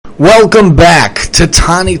Welcome back to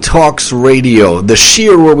Tani Talks Radio, the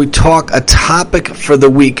shiur where we talk a topic for the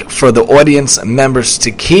week for the audience members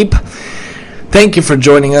to keep. Thank you for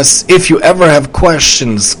joining us. If you ever have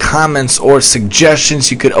questions, comments, or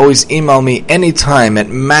suggestions, you could always email me anytime at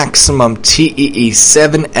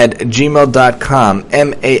maximumtee7@gmail.com,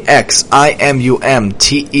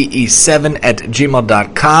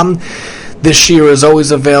 maximumtee7@gmail.com. This shiur is always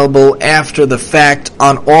available after the fact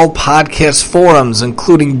on all podcast forums,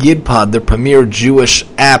 including YidPod, the premier Jewish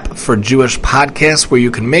app for Jewish podcasts, where you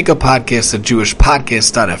can make a podcast at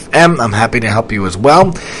jewishpodcast.fm. I'm happy to help you as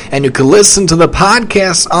well. And you can listen to the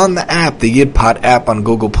podcast on the app, the YidPod app on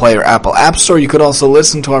Google Play or Apple App Store. You could also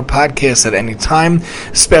listen to our podcast at any time,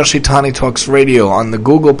 especially Tani Talks Radio on the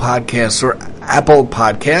Google Podcasts or Apple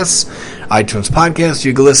Podcasts, iTunes Podcasts.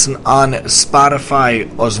 You can listen on Spotify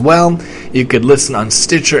as well. You could listen on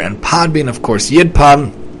Stitcher and Podbean, of course,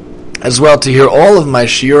 YidPod, as well, to hear all of my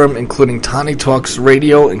shiurim, including Tani Talks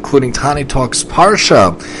Radio, including Tani Talks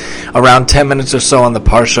Parsha, around 10 minutes or so on the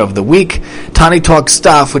Parsha of the week. Tani Talks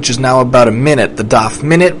Daf, which is now about a minute, the Daf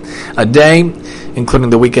minute a day, including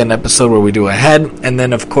the weekend episode where we do ahead. And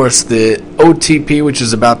then, of course, the OTP, which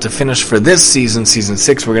is about to finish for this season, Season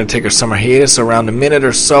 6. We're going to take our summer hiatus around a minute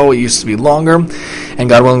or so. It used to be longer. And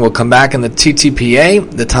God willing, we'll come back in the TTPA,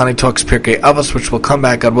 the Tani Talks Pirkei Avos, which will come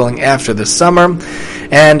back, God willing, after the summer.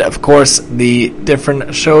 And, of course, the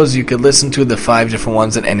different shows you could listen to, the 5 different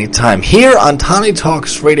ones at any time. Here on Tani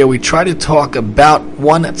Talks Radio, we try to talk about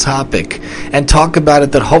one topic and talk about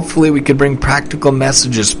it that hopefully we could bring practical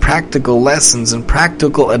messages, practical lessons, and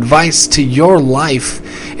practical advice to your life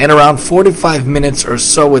in around 45 minutes or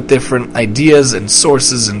so, with different ideas and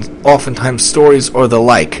sources and oftentimes stories or the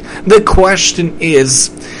like. The question is,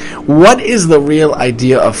 what is the real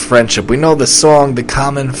idea of friendship? We know the song, the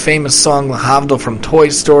common famous song, Lahavdil from Toy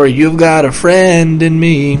Story, "You've got a friend in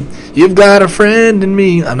me, you've got a friend in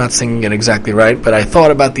me." I'm not singing it exactly right, but I thought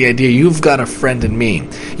about the idea, you've got a friend in me.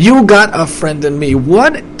 You got a friend in me.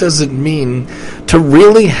 What does it mean to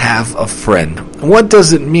really have a friend? What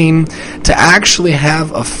does it mean to actually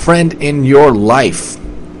have a friend in your life?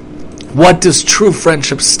 What does true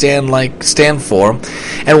friendship stand for?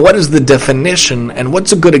 And what is the definition? And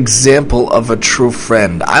what's a good example of a true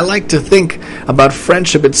friend? I like to think about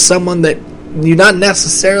friendship. It's someone that you not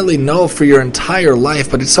necessarily know for your entire life,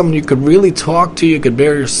 but it's someone you could really talk to, you could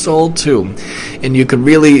bare your soul to, and you could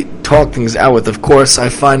really talk things out with. Of course, I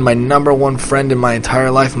find my number one friend in my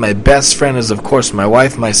entire life, my best friend, is of course my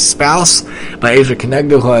wife, my spouse, my Asia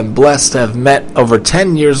Kenegdo, who I'm blessed to have met over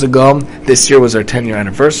 10 years ago. This year was our 10-year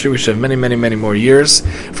anniversary. We should have many, many, many more years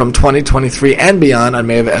from 2023 and beyond on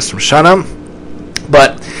Me'av Esrim Shana.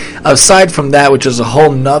 But aside from that, which is a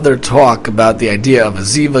whole nother talk about the idea of a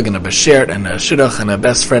zivug and a beshert and a shidduch and a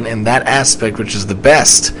best friend in that aspect, which is the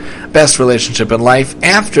best relationship in life.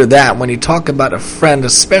 After that, when you talk about a friend,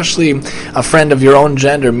 especially a friend of your own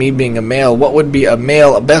gender, me being a male, what would be a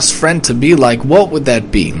best friend to be like? What would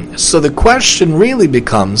that be? So the question really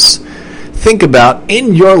becomes, think about,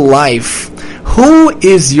 in your life, who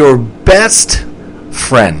is your best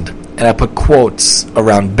friend? And I put quotes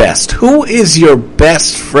around best. Who is your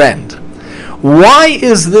best friend? Why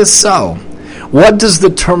is this so? What does the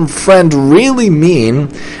term friend really mean,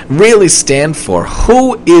 really stand for?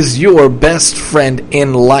 Who is your best friend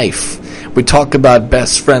in life? We talk about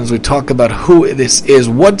best friends. We talk about who this is.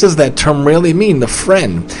 What does that term really mean, the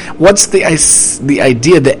friend? What's the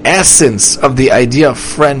idea, the essence of the idea of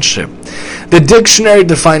friendship? The dictionary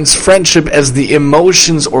defines friendship as the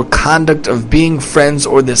emotions or conduct of being friends,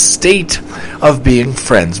 or the state of being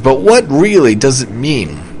friends. But what really does it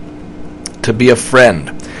mean to be a friend?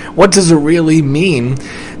 What does it really mean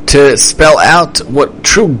to spell out what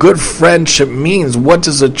true good friendship means? What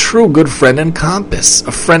does a true good friend encompass?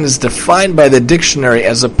 A friend is defined by the dictionary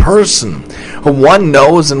as a person whom one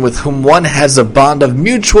knows and with whom one has a bond of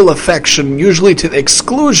mutual affection, usually to the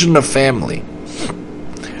exclusion of family.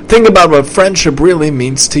 Think about what friendship really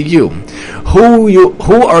means to you. Who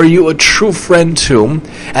are you a true friend to,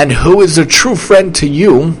 and who is a true friend to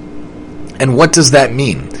you, and what does that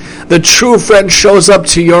mean? The true friend shows up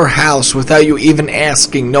to your house without you even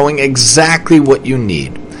asking, knowing exactly what you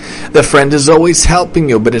need. The friend is always helping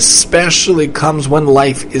you, but especially comes when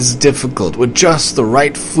life is difficult, with just the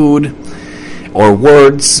right food or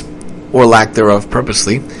words, or lack thereof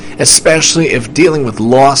purposely, especially if dealing with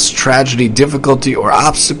loss, tragedy, difficulty, or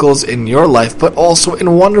obstacles in your life, but also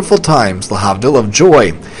in wonderful times, lahavdil, of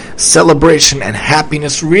joy, celebration, and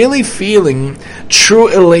happiness, really feeling true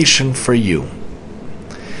elation for you.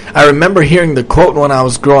 I remember hearing the quote when I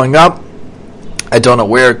was growing up. I don't know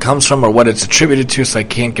where it comes from or what it's attributed to, so I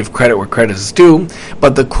can't give credit where credit is due.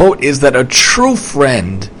 But the quote is that a true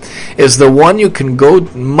friend is the one you can go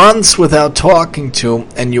months without talking to,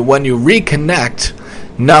 and when you reconnect,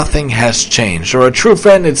 nothing has changed. Or a true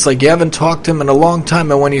friend, it's like you haven't talked to them in a long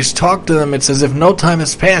time, and when you talk to them, it's as if no time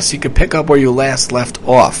has passed. You could pick up where you last left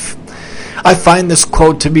off. I find this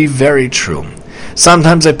quote to be very true.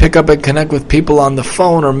 Sometimes I pick up and connect with people on the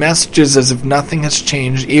phone or messages as if nothing has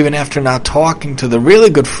changed, even after not talking to the really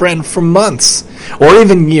good friend for months or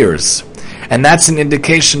even years. And that's an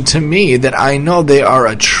indication to me that I know they are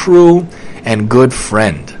a true and good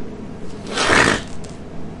friend.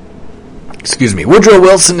 Woodrow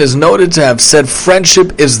Wilson is noted to have said,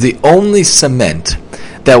 "Friendship is the only cement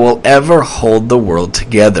that will ever hold the world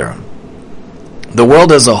together." The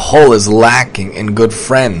world as a whole is lacking in good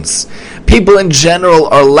friends. People in general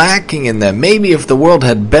are lacking in them. Maybe if the world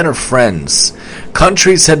had better friends,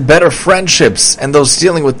 countries had better friendships, and those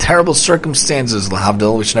dealing with terrible circumstances,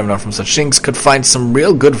 lahavdil, we should never know from such things, could find some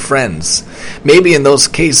real good friends. Maybe in those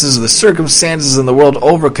cases, the circumstances in the world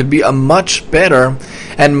over could be a much better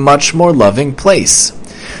and much more loving place.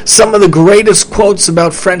 Some of the greatest quotes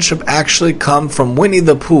about friendship actually come from Winnie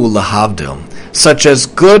the Pooh, lahavdil, such as,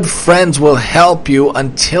 "Good friends will help you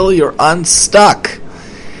until you're unstuck.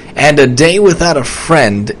 And a day without a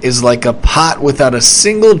friend is like a pot without a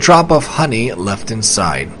single drop of honey left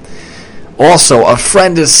inside." Also, a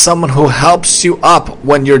friend is someone who helps you up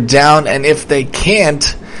when you're down, and if they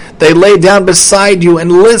can't, they lay down beside you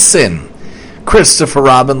and listen. Christopher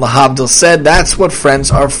Robin lahavdil said, "That's what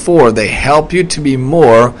friends are for. They help you to be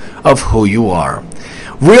more of who you are."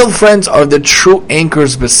 Real friends are the true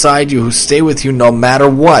anchors beside you who stay with you no matter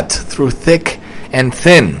what, through thick and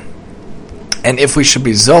thin. And if we should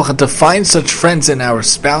be zocheh to find such friends in our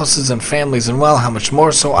spouses and families, and well, how much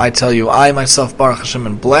more so, I tell you, I myself, Baruch Hashem,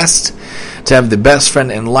 am blessed to have the best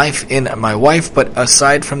friend in life in my wife. But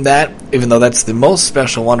aside from that, even though that's the most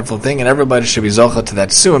special, wonderful thing, and everybody should be zocheh to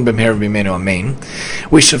that soon, b'meher b'meinu amen,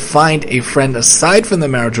 we should find a friend aside from the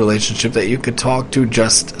marriage relationship that you could talk to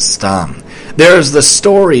just stam. There is the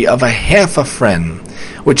story of a half a friend,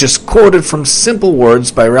 which is quoted from Simple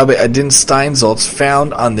Words by Rabbi Adin Steinsaltz,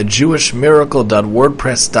 found on the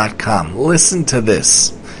jewishmiracle.wordpress.com. Listen to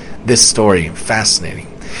this story, fascinating.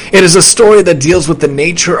 It is a story that deals with the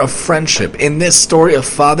nature of friendship. In this story, a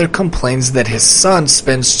father complains that his son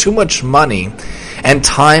spends too much money and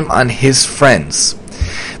time on his friends.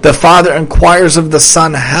 The father inquires of the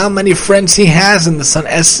son how many friends he has, and the son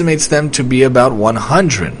estimates them to be about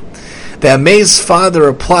 100. The amazed father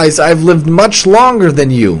replies, "I've lived much longer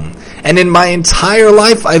than you, and in my entire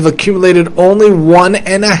life I've accumulated only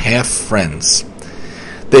 1.5 friends."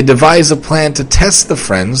 They devise a plan to test the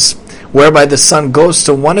friends, whereby the son goes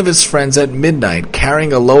to one of his friends at midnight,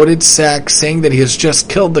 carrying a loaded sack, saying that he has just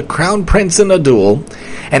killed the crown prince in a duel,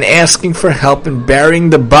 and asking for help in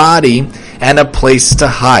burying the body and a place to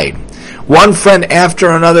hide. One friend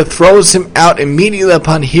after another throws him out immediately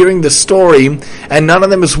upon hearing the story, and none of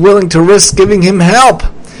them is willing to risk giving him help.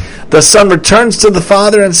 The son returns to the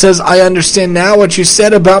father and says, "I understand now what you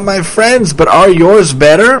said about my friends, but are yours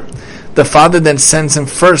better?" The father then sends him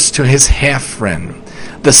first to his half-friend.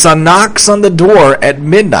 The son knocks on the door at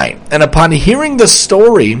midnight, and upon hearing the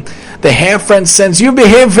story, the half-friend says, "You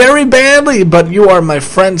behave very badly, but you are my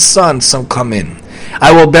friend's son, so come in.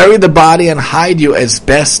 I will bury the body and hide you as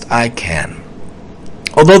best I can."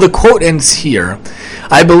 Although the quote ends here,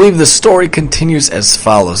 I believe the story continues as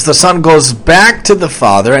follows. The son goes back to the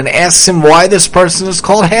father and asks him why this person is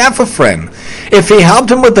called half a friend. If he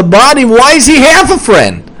helped him with the body, why is he half a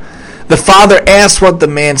friend? The father asked what the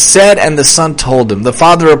man said, and the son told him. The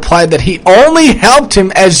father replied that he only helped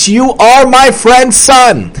him as you are my friend's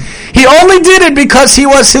son. He only did it because he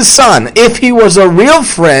was his son. If he was a real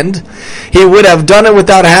friend, he would have done it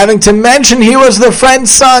without having to mention he was the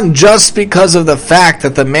friend's son, just because of the fact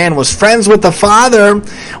that the man was friends with the father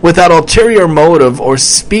without ulterior motive or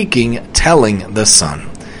telling the son.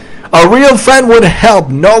 A real friend would help,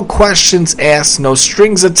 no questions asked, no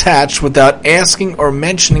strings attached, without asking or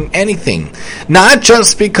mentioning anything, not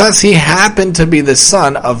just because he happened to be the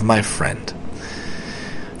son of my friend.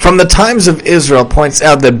 From the Times of Israel points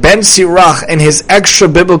out that Ben Sirach, in his extra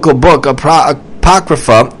biblical book,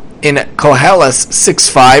 Apocrypha, in Koheles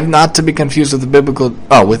 6.5, not to be confused with the biblical,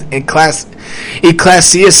 with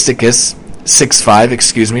Ecclesiasticus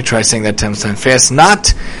 6.5, try saying that 10 times fast,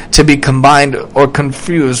 not to be combined or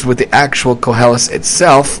confused with the actual Koheles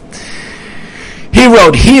itself. He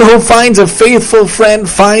wrote, "He who finds a faithful friend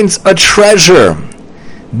finds a treasure."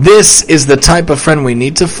 This is the type of friend we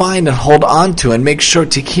need to find and hold on to and make sure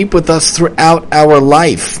to keep with us throughout our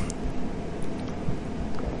life.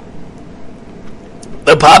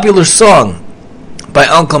 The popular song by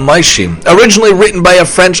Uncle Maishi, originally written by a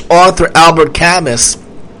French author, Albert Camus,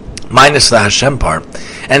 minus the Hashem part,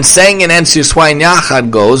 and sang in Ensius Wain Yachad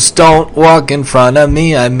goes, don't walk in front of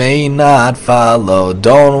me, I may not follow.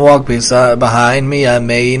 Don't walk behind me, I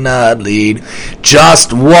may not lead.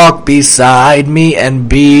 Just walk beside me and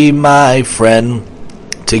be my friend.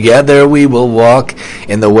 Together we will walk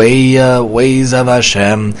in the ways of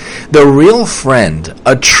Hashem. The real friend,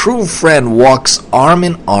 a true friend, walks arm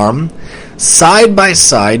in arm, side by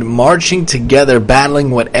side, marching together,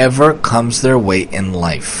 battling whatever comes their way in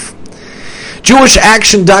life.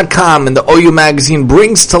 JewishAction.com and the OU magazine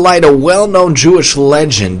brings to light a well-known Jewish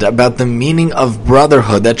legend about the meaning of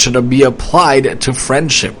brotherhood that should be applied to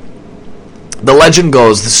friendship. The legend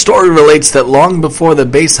goes, the story relates that long before the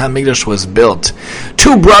Beis HaMikdash was built,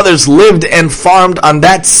 two brothers lived and farmed on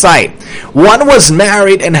that site. One was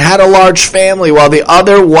married and had a large family, while the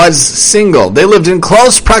other was single. They lived in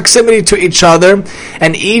close proximity to each other,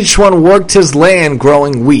 and each one worked his land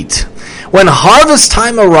growing wheat. When harvest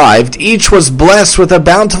time arrived, each was blessed with a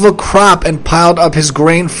bountiful crop and piled up his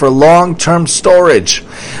grain for long-term storage.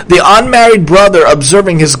 The unmarried brother,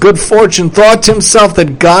 observing his good fortune, thought to himself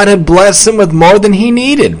that God had blessed him with more than he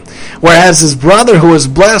needed, whereas his brother, who was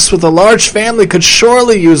blessed with a large family, could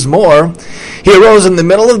surely use more. He arose in the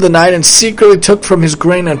middle of the night and secretly took from his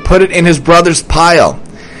grain and put it in his brother's pile.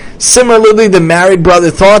 Similarly, the married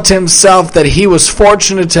brother thought to himself that he was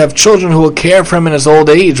fortunate to have children who will care for him in his old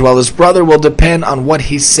age, while his brother will depend on what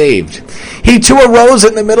he saved. He too arose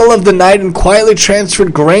in the middle of the night and quietly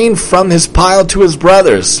transferred grain from his pile to his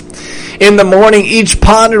brother's. In the morning, each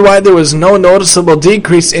pondered why there was no noticeable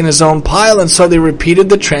decrease in his own pile, and so they repeated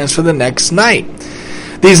the transfer the next night.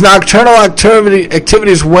 These nocturnal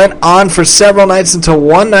activities went on for several nights until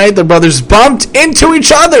one night the brothers bumped into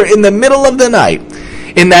each other in the middle of the night.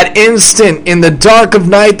 In that instant, in the dark of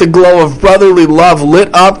night, the glow of brotherly love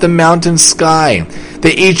lit up the mountain sky.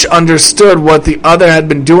 They each understood what the other had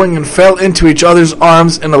been doing and fell into each other's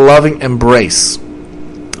arms in a loving embrace.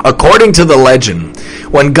 According to the legend,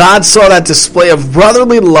 when God saw that display of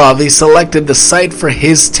brotherly love, he selected the site for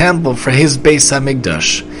his temple, for his Beis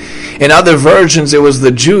HaMikdash. In other versions, it was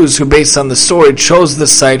the Jews who, based on the story, chose the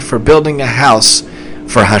site for building a house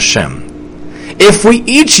for Hashem. If we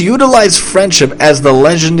each utilize friendship as the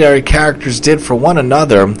legendary characters did for one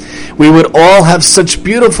another, we would all have such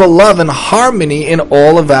beautiful love and harmony in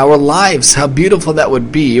all of our lives. How beautiful that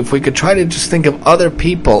would be if we could try to just think of other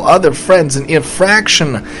people, other friends, in a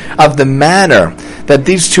fraction of the manner that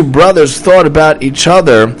these two brothers thought about each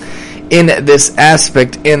other in this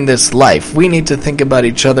aspect, in this life. We need to think about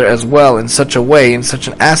each other as well in such a way, in such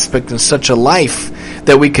an aspect, in such a life,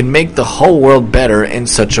 that we can make the whole world better in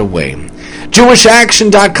such a way.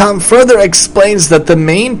 JewishAction.com further explains that the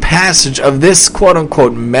main passage of this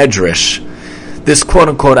quote-unquote medrash, this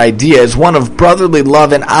quote-unquote idea, is one of brotherly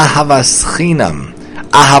love and ahavas chinam.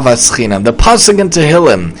 Ahavas chinam. The pasuk in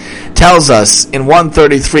Tehillim tells us in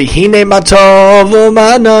 133, Hine matov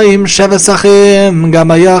u'manoim shevesachim gam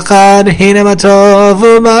yachad. Hine matov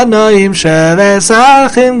u'manoim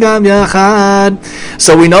shevesachim gam yachad.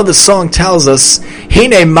 So we know the song tells us,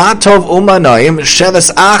 Hine matov u'manoim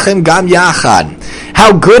shevesachim gam yachad.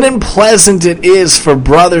 How good and pleasant it is for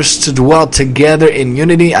brothers to dwell together in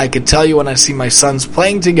unity. I could tell you when I see my sons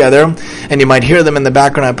playing together, and you might hear them in the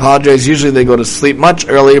background, I apologize. Usually they go to sleep much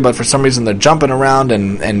earlier, but for some reason they're jumping around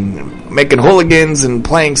and making hooligans and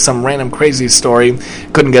playing some random crazy story.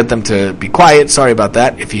 Couldn't get them to be quiet. Sorry about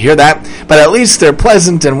that if you hear that. But at least they're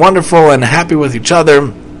pleasant and wonderful and happy with each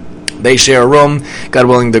other. They share a room. God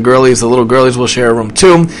willing, the little girlies will share a room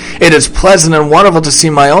too. It is pleasant and wonderful to see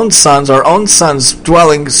my own sons, our own sons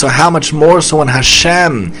dwelling. So how much more so when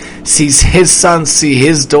Hashem sees his son, see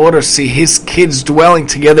his daughter, see his kids dwelling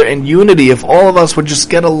together in unity. If all of us would just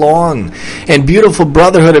get along in beautiful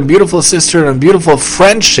brotherhood and beautiful sisterhood and beautiful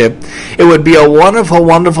friendship, it would be a wonderful,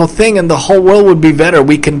 wonderful thing, and the whole world would be better.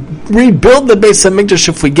 We can rebuild the Beis HaMikdash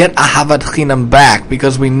if we get Ahavat Chinam back,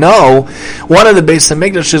 because we know one of the Beis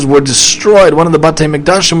HaMikdashes were destroyed, one of the Batei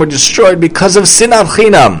Mikdashim were destroyed because of Sinat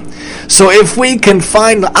Chinam. So if we can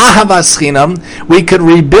find Ahavas Chinam, we could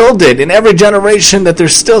rebuild it. In every generation that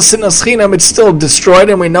there's still Sinat Chinam, it's still destroyed,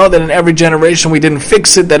 and we know that in every generation we didn't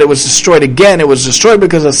fix it, that it was destroyed again. It was destroyed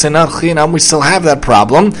because of Sinat Chinam. We still have that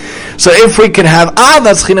problem. So if we could have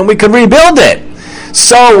Ahavas Chinam, we could rebuild it.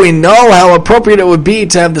 So we know how appropriate it would be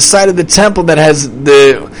to have the side of the temple that has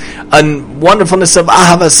the wonderfulness of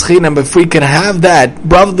Ahavas Chinam. If we could have that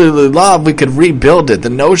brotherly love, we could rebuild it. The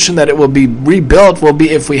notion that it will be rebuilt will be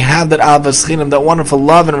if we have that Ahavas Chinam, that wonderful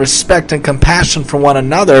love and respect and compassion for one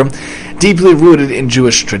another, deeply rooted in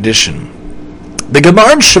Jewish tradition. The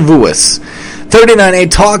Gemara in Shavuos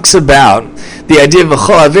 39a talks about the idea of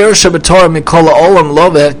v'chol aver shebetorah mikol ha'olam lo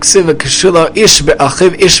v'heksiva k'shula ish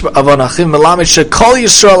be'achiv ish be'avon achiv melamed shekol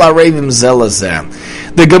Yisrael arevim zeh lezeh.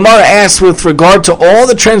 The Gemara asks, with regard to all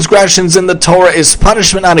the transgressions in the Torah, is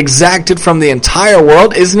punishment not exacted from the entire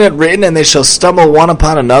world? Isn't it written, and they shall stumble one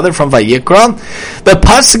upon another, from Vayikra? The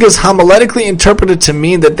pasuk is homiletically interpreted to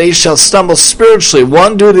mean that they shall stumble spiritually,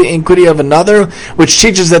 one due to the iniquity of another, which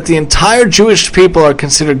teaches that the entire Jewish people are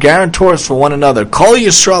considered guarantors for one another. Kol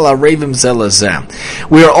Yisrael arevim zeh lezeh.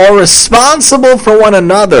 We are all responsible for one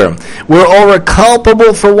another. We're all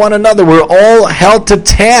culpable for one another. We're all held to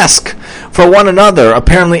task for one another.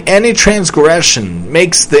 Apparently, any transgression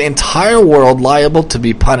makes the entire world liable to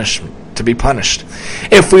be punished.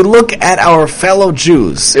 If we look at our fellow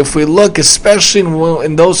Jews, if we look especially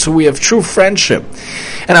in those who we have true friendship,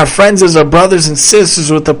 and our friends as our brothers and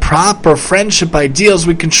sisters with the proper friendship ideals,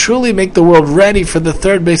 we can truly make the world ready for the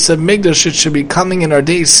third base of Migdash. It should be coming in our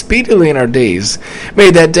days, speedily in our days.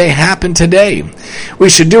 May that day happen today. We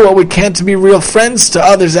should do what we can to be real friends to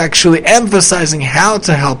others, actually emphasizing how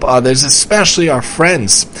to help others, especially our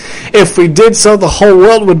friends. If we did so, the whole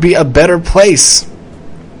world would be a better place.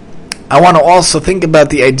 I want to also think about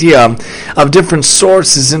the idea of different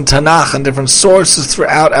sources in Tanakh and different sources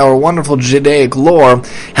throughout our wonderful Judaic lore,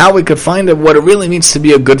 how we could find out what it really means to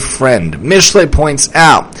be a good friend. Mishlei points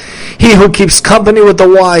out, he who keeps company with the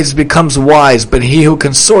wise becomes wise, but he who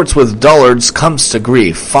consorts with dullards comes to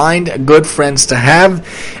grief. Find good friends to have,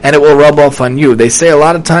 and it will rub off on you. They say a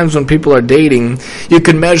lot of times when people are dating, you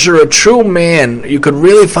can measure a true man, you could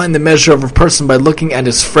really find the measure of a person by looking at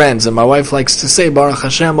his friends. And my wife likes to say, Baruch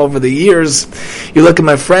Hashem, over the years, you look at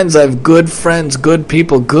my friends, I have good friends, good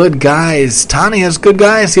people, good guys. Tani has good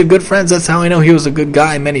guys, he had good friends. That's how I know he was a good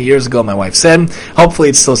guy many years ago, my wife said. Hopefully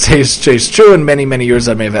it still stays true. In many, many years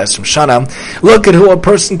I may have asked from Shana. Look at who a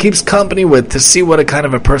person keeps company with to see what a kind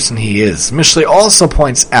of a person he is. Mishlei also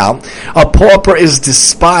points out, a pauper is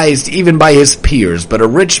despised even by his peers, but a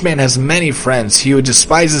rich man has many friends. He who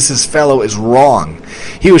despises his fellow is wrong.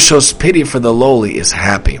 He who shows pity for the lowly is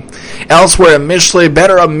happy. Elsewhere in Mishlei,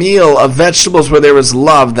 better a meal of vegetables where there is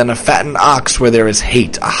love than a fattened ox where there is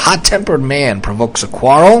hate. A hot-tempered man provokes a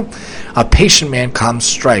quarrel. A patient man calms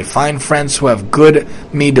strife. Find friends who have good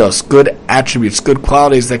midos, good attributes, good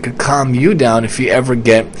qualities that could calm you down if you ever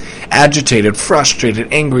get agitated,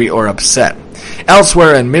 frustrated, angry, or upset.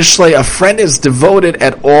 Elsewhere in Mishlei, a friend is devoted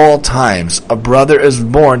at all times. A brother is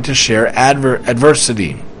born to share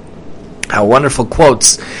adversity. How wonderful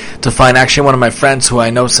quotes to find. Actually, one of my friends who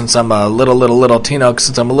I know since I'm a little teenok,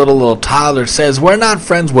 since I'm a little toddler, says, we're not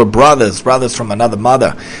friends, we're brothers from another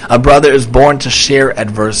mother. A brother is born to share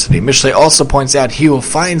adversity. Mishlei also points out, he who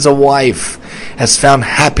finds a wife has found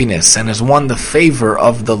happiness and has won the favor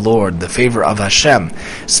of the Lord, the favor of Hashem.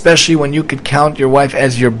 Especially when you could count your wife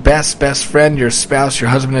as your best friend, your spouse, your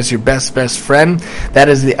husband as your best friend. That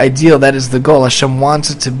is the ideal, that is the goal. Hashem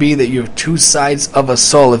wants it to be that you have two sides of a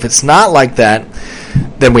soul. If it's not like that,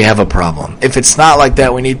 then we have a problem. If it's not like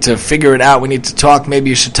that, we need to figure it out. We need to talk.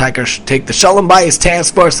 Maybe you should take the Shalom Bayis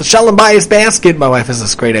task force, the Shalom Bayis basket. My wife has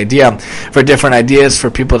this great idea for different ideas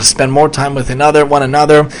for people to spend more time with one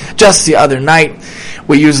another. Just the other night,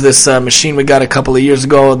 we used this machine we got a couple of years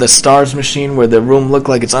ago, the stars machine, where the room looked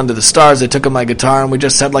like it's under the stars. I took out my guitar, and we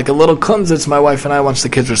just had like a little kunzitz, my wife and I, once the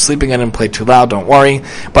kids were sleeping. I didn't play too loud, don't worry.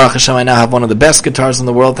 Baruch Hashem, I now have one of the best guitars in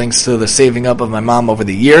the world, thanks to the saving up of my mom over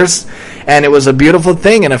the years. And it was a beautiful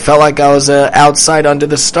thing, and it felt like I was outside under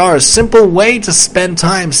the stars. Simple way to spend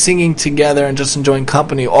time singing together and just enjoying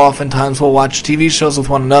company. Oftentimes we'll watch TV shows with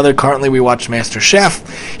one another. Currently we watch Master Chef.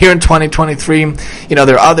 Here in 2023,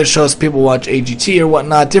 there are other shows. People watch AGT or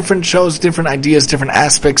whatnot. Different shows, different ideas, different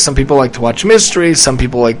aspects. Some people like to watch mysteries. Some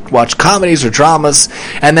people like to watch comedies or dramas.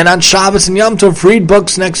 And then on Shabbos and Yom Tov, read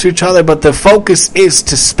books next to each other. But the focus is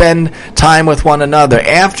to spend time with one another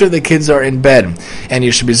after the kids are in bed. And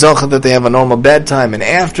you should be zocheh that they have a normal bedtime. And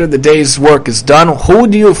after the day's work is done, who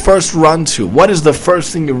do you first run to? What is the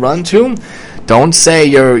first thing you run to? Don't say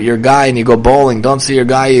you're your guy and you go bowling. Don't say you're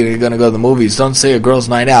guy you're going to go to the movies. Don't say a girl's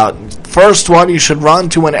night out. First one you should run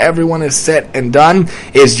to when everyone is set and done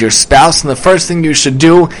is your spouse. And the first thing you should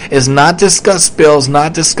do is not discuss bills,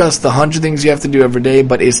 not discuss the 100 things you have to do every day,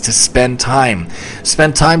 but is to spend time.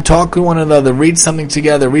 Spend time talking to one another, read something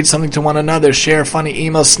together, read something to one another, share funny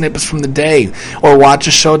email snippets from the day, or watch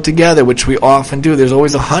a show together, which we often do. There's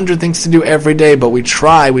always 100 things to do every day, but we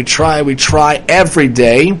try every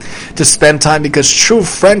day to spend time, because true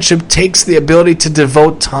friendship takes the ability to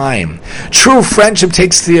devote time. True friendship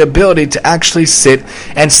takes the ability ability to actually sit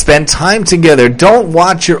and spend time together. Don't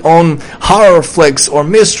watch your own horror flicks or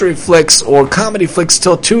mystery flicks or comedy flicks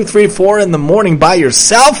till 2, 3, 4 in the morning by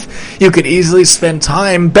yourself. You could easily spend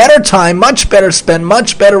time, much better spent,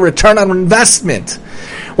 much better return on investment.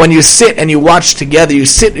 When you sit and you watch together, you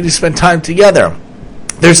sit and you spend time together.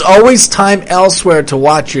 There's always time elsewhere to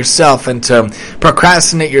watch yourself and to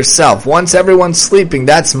procrastinate yourself. Once everyone's sleeping,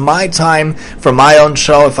 that's my time for my own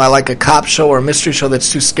show. If I like a cop show or a mystery show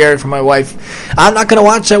that's too scary for my wife, I'm not going to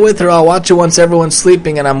watch that with her. I'll watch it once everyone's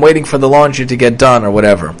sleeping and I'm waiting for the laundry to get done or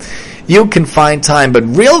whatever. You can find time, but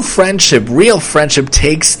real friendship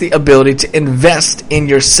takes the ability to invest in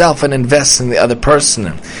yourself and invest in the other person.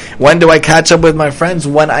 When do I catch up with my friends?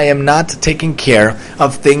 When I am not taking care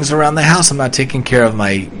of things around the house. I'm not taking care of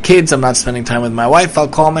my kids. I'm not spending time with my wife. I'll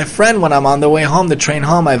call my friend when I'm on the way home, the train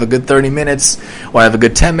home. I have a good 30 minutes, or I have a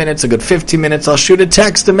good 10 minutes, a good 15 minutes. I'll shoot a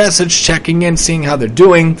text, a message, checking in, seeing how they're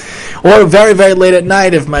doing. Or very, very late at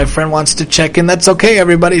night, if my friend wants to check in, that's okay.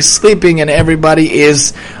 Everybody's sleeping and everybody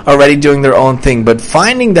is already doing their own thing. But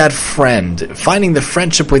finding that friend, finding the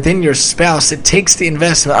friendship within your spouse, it takes the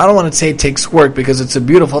investment. I don't want to say it takes work, because it's a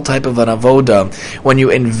beautiful type of an avoda when you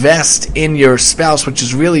invest in your spouse, which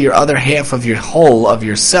is really your other half of your whole, of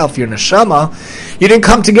yourself, your neshama. You didn't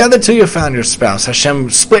come together till you found your spouse. Hashem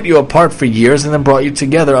split you apart for years and then brought you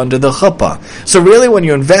together under the chuppah. So really, when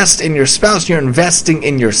you invest in your spouse, you're investing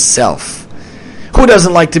in yourself. Who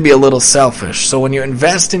doesn't like to be a little selfish? So when you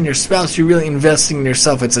invest in your spouse, you're really investing in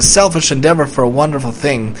yourself. It's a selfish endeavor for a wonderful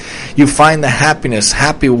thing. You find the happiness,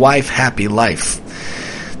 happy wife, happy life.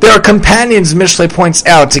 There are companions, Mishlei points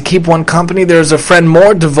out. To keep one company, there is a friend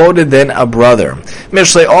more devoted than a brother.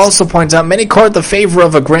 Mishlei also points out, many court the favor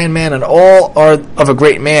of a grand man and all are of a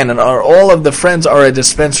great man, and all of the friends are a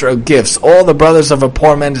dispenser of gifts. All the brothers of a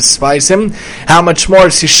poor man despise him. How much more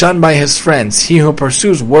is he shunned by his friends? He who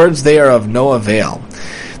pursues words, they are of no avail.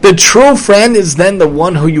 The true friend is then the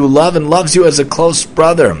one who you love and loves you as a close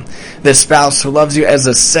brother. The spouse who loves you as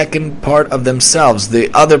a second part of themselves,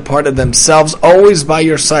 the other part of themselves, always by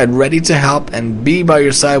your side, ready to help and be by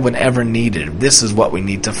your side whenever needed. This is what we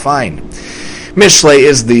need to find. Mishlei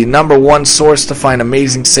is the number one source to find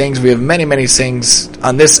amazing sayings. We have many, many sayings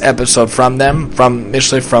on this episode from them, from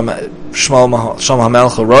Mishlei, from Shlomo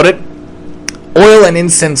HaMelech, who wrote it. Oil and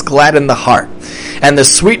incense gladden the heart, and the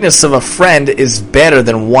sweetness of a friend is better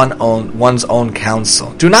than one's own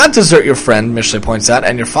counsel. Do not desert your friend, Mishlei points out,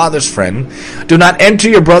 and your father's friend. Do not enter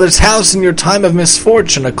your brother's house in your time of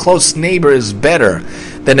misfortune. A close neighbor is better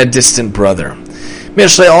than a distant brother.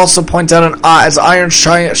 Mishlei also points out, as iron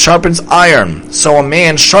sharpens iron, so a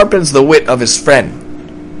man sharpens the wit of his friend.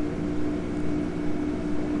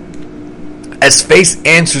 As face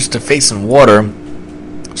answers to face in water,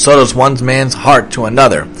 so does one man's heart to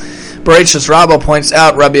another. Bereshis Rabbah points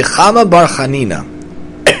out, Rabbi Chama bar Chanina,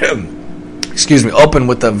 open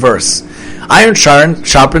with the verse. Iron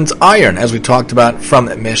sharpens iron, as we talked about from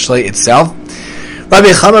Mishlei itself.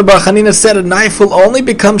 Rabbi Chama bar Chanina said, a knife will only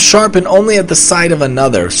become sharpened only at the side of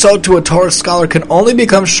another. So too a Torah scholar can only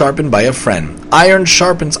become sharpened by a friend. Iron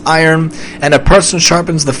sharpens iron, and a person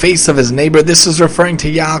sharpens the face of his neighbor. This is referring to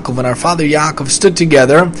Yaakov. When our father Yaakov stood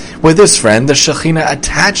together with his friend, the Shekhinah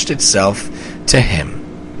attached itself to him.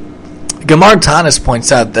 Gemar Tanis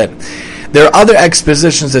points out that there are other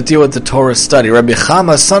expositions that deal with the Torah study. Rabbi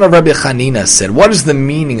Chama, son of Rabbi Chanina, said, what is the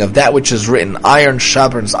meaning of that which is written? Iron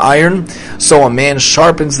sharpens iron, so a man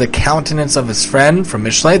sharpens the countenance of his friend. From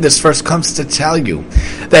Mishlei, this verse comes to tell you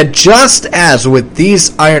that just as with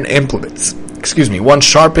these iron implements, one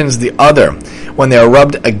sharpens the other when they are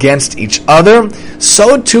rubbed against each other,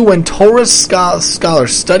 so too when Torah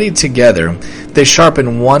scholars study together, they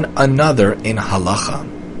sharpen one another in halacha.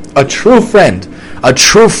 A true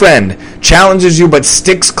friend challenges you but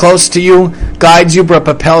sticks close to you, guides you but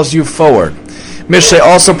propels you forward. Mishlei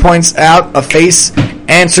also points out, a face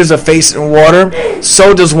answers a face in water,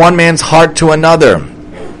 so does one man's heart to another.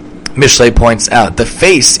 Mishlei points out, the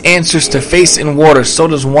face answers to face in water, so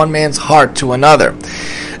does one man's heart to another.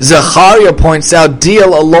 Zechariah points out, deal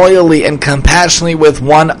loyally and compassionately with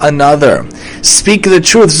one another. Speak the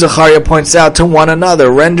truth, Zechariah points out, to one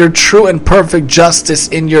another. Render true and perfect justice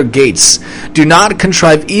in your gates. Do not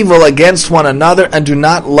contrive evil against one another, and do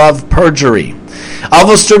not love perjury.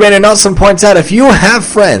 Avos Rabbeinu Nosson points out, if you have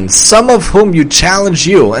friends, some of whom you challenge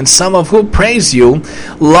you, and some of whom praise you,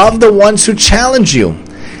 love the ones who challenge you,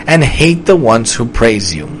 and hate the ones who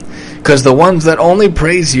praise you. Because the ones that only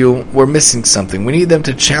praise you, we're missing something. We need them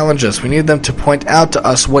to challenge us. We need them to point out to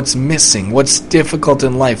us what's missing, what's difficult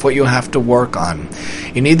in life, what you have to work on.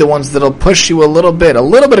 You need the ones that'll push you a little bit. A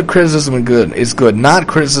little bit of criticism is good. Not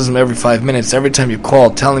criticism every 5 minutes, every time you call,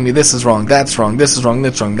 telling me this is wrong, that's wrong, this is wrong,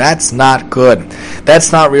 that's wrong. That's not good.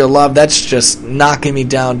 That's not real love. That's just knocking me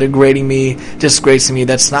down, degrading me, disgracing me.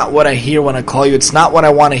 That's not what I hear when I call you. It's not what I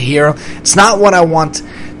want to hear. It's not what I want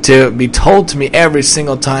to be told to me every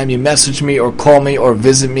single time you message me or call me or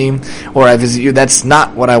visit me or I visit you. That's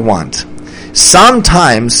not what I want.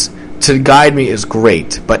 Sometimes to guide me is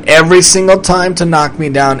great, but every single time to knock me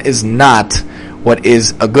down is not what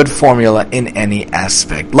is a good formula in any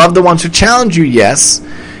aspect. Love the ones who challenge you, yes.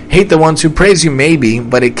 Hate the ones who praise you, maybe,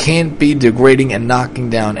 but it can't be degrading and knocking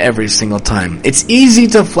down every single time. It's easy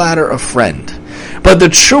to flatter a friend, but the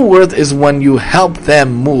true worth is when you help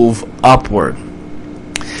them move upward.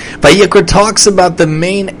 Vayikra talks about the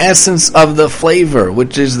main essence of the flavor,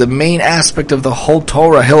 which is the main aspect of the whole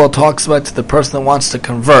Torah. Hillel talks about to the person that wants to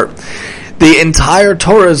convert. The entire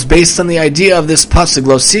Torah is based on the idea of this pasuk: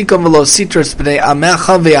 Lo sikom v'lo sitras b'nei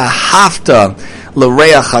amecha ve'ahavta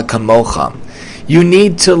l'reacha kamocha. You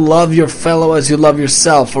need to love your fellow as you love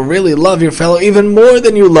yourself, or really love your fellow even more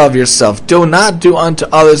than you love yourself. Do not do unto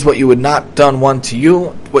others what you would not done one to you.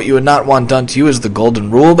 What you would not want done to you is the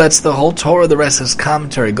golden rule. That's the whole Torah. The rest is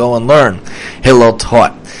commentary. Go and learn. Hillel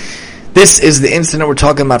taught. This is the incident we're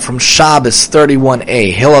talking about from Shabbos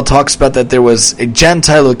 31a. Hillel talks about that there was a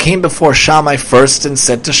Gentile who came before Shammai first and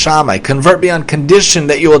said to Shammai, "Convert me on condition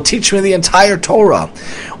that you will teach me the entire Torah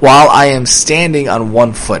while I am standing on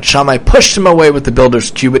 1 foot." Shammai pushed him away with the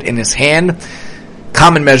builder's cubit in his hand,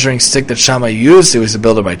 common measuring stick that Shammai used. He was a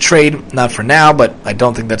builder by trade, not for now, but I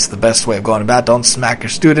don't think that's the best way of going about. Don't smack your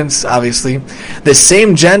students, obviously. The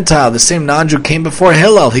same Gentile, the same non-Jew came before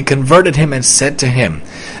Hillel. He converted him and said to him,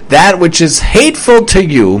 "That which is hateful to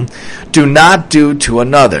you, do not do to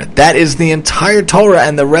another." That is the entire Torah,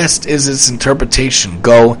 and the rest is its interpretation.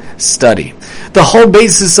 Go study. The whole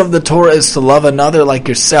basis of the Torah is to love another like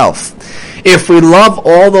yourself. If we love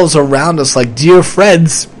all those around us like dear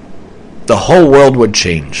friends, the whole world would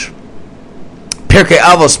change. Pirkei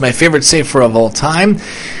Avos, my favorite sefer of all time.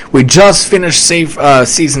 We just finished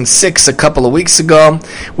season 6 a couple of weeks ago.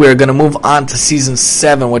 We are going to move on to season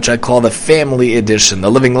 7, which I call the Family Edition,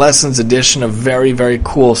 the Living Lessons Edition, a very, very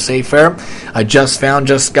cool sefer. I just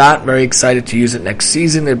got, very excited to use it next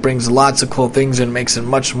season. It brings lots of cool things and makes it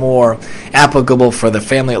much more applicable for the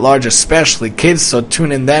family at large, especially kids. So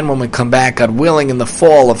tune in then when we come back, God willing, in the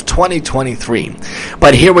fall of 2023.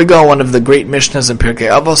 But here we go, one of the great Mishnahs in Pirkei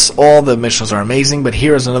Avos. All the Mishnahs are amazing, but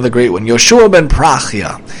here is another great one. Yoshua ben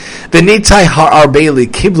Prachia. V'nitai ha'arbeli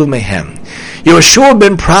kiblu mehem. Yoshua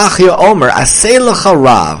ben Prachia Omer, aseh lecha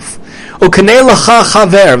rav, u'kanei lecha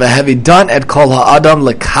chaver, v'havi done et kol ha'adam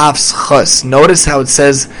lekafs chus. Notice how it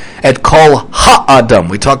says et kol ha'adam.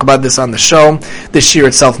 We talk about this on the show, this year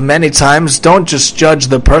itself, many times. Don't just judge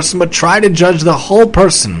the person, but try to judge the whole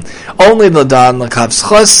person. Only l'dan lekafs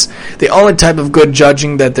chus, the only type of good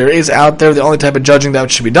judging that there is out there, the only type of judging that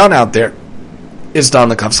should be done out there, is Dan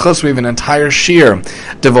Lekavs Chus. We have an entire shir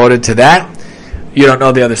devoted to that. You don't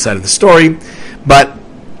know the other side of the story, but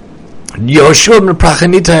Yoshua ben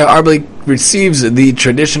Prachia Arbeli receives the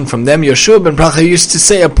tradition from them. Yoshua ben Prachia used to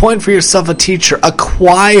say, appoint for yourself a teacher,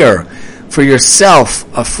 acquire for yourself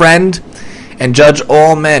a friend, and judge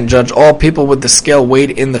all men, judge all people with the scale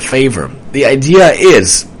weighed in the favor. The idea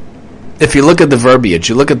is, if you look at the verbiage,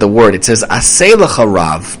 you look at the word, it says, aseh lecha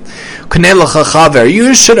rav, kanei lecha chaver.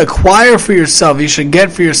 You should acquire for yourself, you should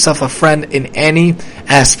get for yourself a friend in any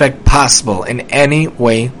aspect possible, in any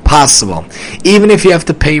way possible. Even if you have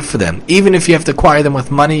to pay for them, even if you have to acquire them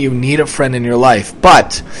with money, you need a friend in your life.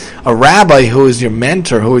 But a rabbi who is your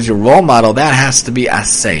mentor, who is your role model, that has to be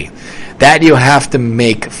aseh. That you have to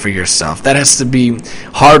make for yourself. That has to be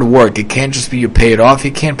hard work. It can't just be you pay it off.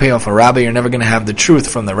 You can't pay off a rabbi. You're never going to have the truth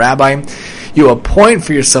from the rabbi. You appoint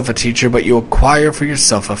for yourself a teacher, but you acquire for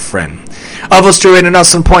yourself a friend. Avos Jermaine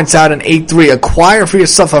Nelson points out in 8.3, acquire for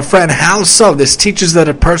yourself a friend. How so? This teaches that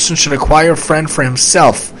a person should acquire a friend for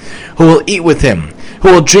himself, who will eat with him,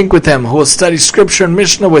 who will drink with him, who will study scripture and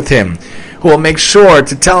Mishnah with him, who will make sure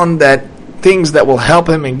to tell him that things that will help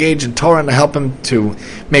him engage in Torah and to help him to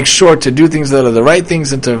make sure to do things that are the right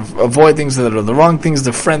things and to avoid things that are the wrong things,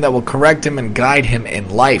 the friend that will correct him and guide him in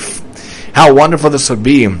life. How wonderful this would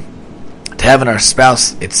be to have in our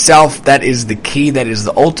spouse itself. That is the key, that is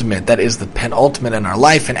the ultimate, that is the penultimate in our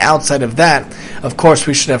life. And outside of that, of course,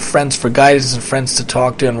 we should have friends for guidance and friends to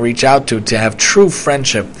talk to and reach out to have true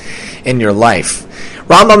friendship in your life.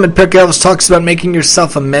 Rambam in Pirkei Avos talks about making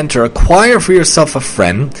yourself a mentor. Acquire for yourself a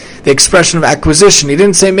friend. The expression of acquisition. He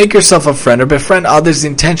didn't say make yourself a friend or befriend others. The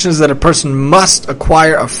intention is that a person must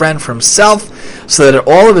acquire a friend for himself so that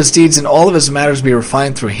all of his deeds and all of his matters be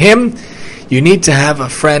refined through him. You need to have a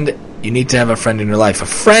friend. You need to have a friend in your life. A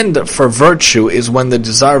friend for virtue is when the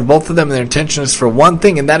desire of both of them and their intention is for one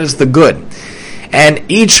thing, and that is the good.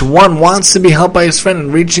 And each one wants to be helped by his friend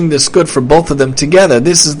in reaching this good for both of them together.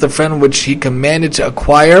 This is the friend which he commanded to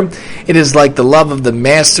acquire. It is like the love of the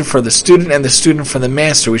master for the student and the student for the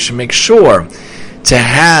master. We should make sure to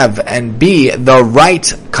have and be the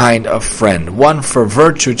right kind of friend, one for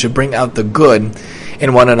virtue to bring out the good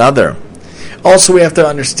in one another. Also, we have to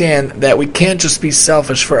understand that we can't just be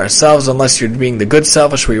selfish for ourselves unless you're being the good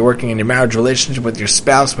selfish, where you're working in your marriage relationship with your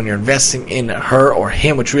spouse, when you're investing in her or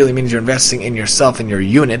him, which really means you're investing in yourself and your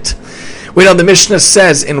unit. We know the Mishnah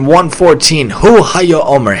says in 114, Hu Hayo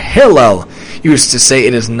Omer, Hillel used to say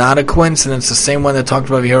it is not a coincidence. The same one that talked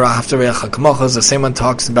about V'hira Hafta Ve'echa Kamocha is the same one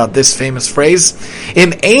talks about this famous phrase,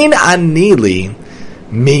 Im Ein Anili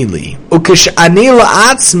Mili, Ukish Ani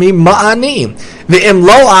La'atzmi Ma'ani, V'im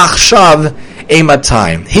Lo Achshav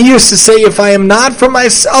Ematim. He used to say, if I am not for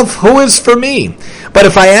myself, who is for me? But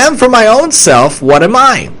if I am for my own self, what am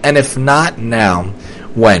I? And if not now,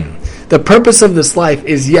 when? The purpose of this life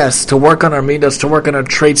is, yes, to work on our midas, to work on our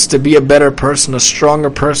traits, to be a better person, a stronger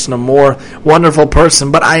person, a more wonderful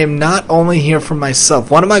person. But I am not only here for myself.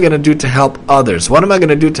 What am I going to do to help others? What am I going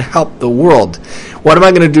to do to help the world? What am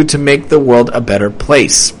I going to do to make the world a better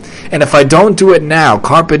place? And if I don't do it now,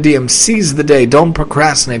 carpe diem, seize the day, don't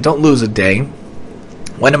procrastinate, don't lose a day,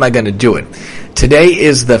 when am I going to do it? Today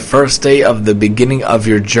is the first day of the beginning of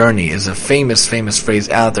your journey, is a famous phrase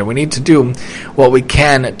out there. We need to do what we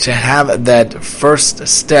can to have that first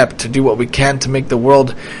step, to do what we can to make the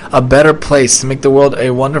world a better place, to make the world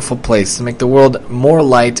a wonderful place, to make the world more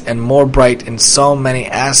light and more bright in so many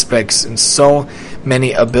aspects, in so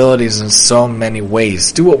many abilities, in so many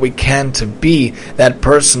ways. Do what we can to be that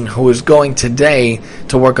person who is going today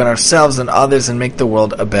to work on ourselves and others and make the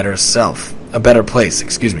world a better place.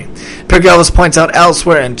 Pirkei Avos points out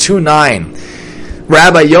elsewhere in 2:9,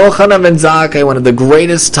 Rabbi Yochanan ben Zakkai, one of the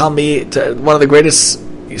greatest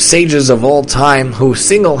sages of all time, who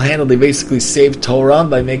single-handedly basically saved Torah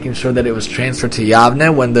by making sure that it was transferred to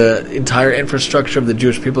Yavne when the entire infrastructure of the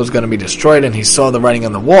Jewish people was going to be destroyed, and he saw the writing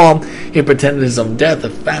on the wall. He pretended his own death, a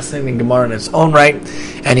fascinating Gemara in its own right,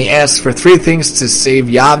 and he asked for 3 things to save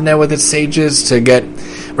Yavne with its sages, to get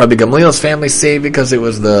Rabbi Gamliel's family saved because it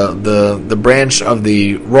was the branch of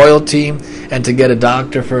the royalty, and to get a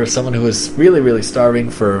doctor for someone who was really starving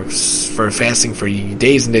for fasting for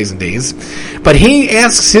days and days and days. But he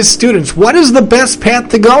asks his students, what is the best path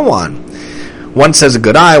to go on? One says a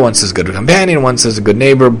good eye, one says a good companion, one says a good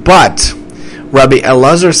neighbor, but Rabbi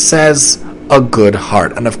Elazar says a good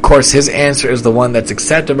heart. And of course his answer is the one that's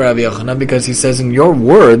accepted by Rabbi Yochanan, because he says in your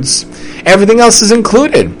words, everything else is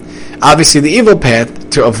included. Obviously, the evil path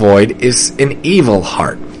to avoid is an evil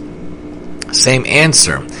heart. Same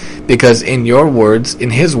answer, because in your words, in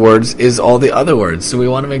his words, is all the other words. So we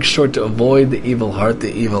want to make sure to avoid the evil heart,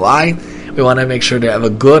 the evil eye. We want to make sure to have a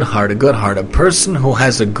good heart, a good heart. A person who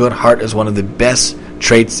has a good heart is one of the best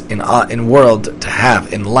traits in world to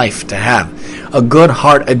have, in life to have. A good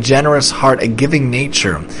heart, a generous heart, a giving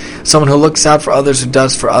nature. Someone who looks out for others, who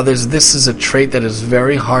does for others. This is a trait that is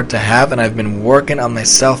very hard to have, and I've been working on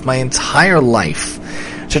myself my entire life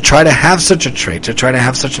to try to have such a trait, to try to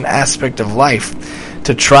have such an aspect of life,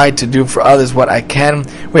 to try to do for others what I can.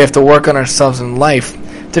 We have to work on ourselves in life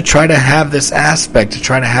to try to have this aspect, to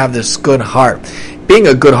try to have this good heart. Being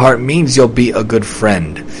a good heart means you'll be a good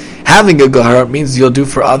friend. Having a good heart means you'll do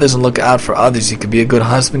for others and look out for others. You could be a good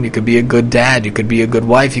husband, you could be a good dad, you could be a good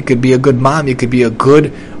wife, you could be a good mom, you could be a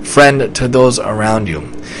good friend to those around you.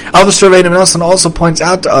 Elvis Ravina Nelson also points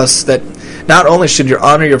out to us that not only should your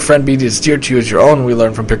honor your friend be as dear to you as your own, we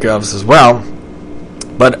learn from Pirkei Avos as well,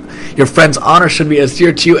 but your friend's honor should be as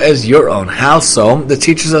dear to you as your own. How so? That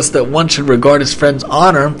teaches us that one should regard his friend's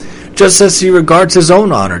honor just as he regards his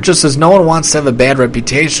own honor. Just as no one wants to have a bad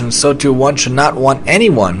reputation, so too one should not want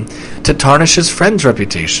anyone to tarnish his friend's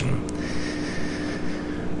reputation.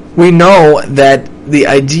 We know that the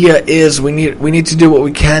idea is we need to do what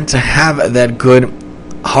we can to have that good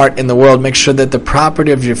heart in the world. Make sure that the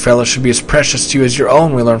property of your fellow should be as precious to you as your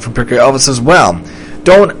own. We learn from Pirkei Avos as well.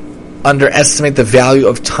 Don't underestimate the value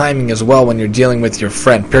of timing as well when you're dealing with your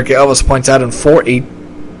friend. Pirkei Avos points out in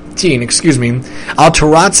 4:18, Al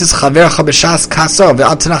turatzis chavercha b'shas kasav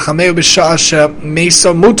ve'al tenachameu b'sha'as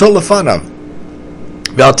shemeso muto lefanav.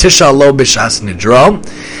 V'al tisha lo b'shas nidro,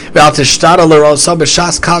 v'al tishtara l'roso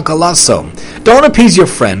b'shas kalkalaso. Don't appease your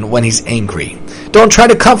friend when he's angry. Don't try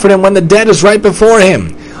to comfort him when the dead is right before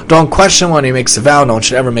him. Don't question when he makes a vow. No one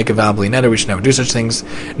should ever make a vow bli neder. We should never do such things.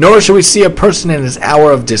 Nor should we see a person in his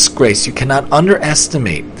hour of disgrace. You cannot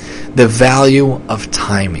underestimate the value of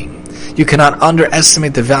timing. You cannot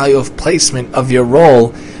underestimate the value of placement of your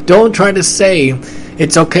role. Don't try to say,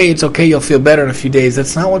 it's okay, you'll feel better in a few days.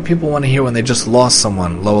 That's not what people want to hear when they just lost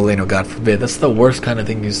someone. Lo aleinu, God forbid. That's the worst kind of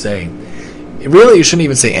thing you say. Really, you shouldn't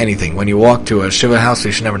even say anything. When you walk to a Shiva house,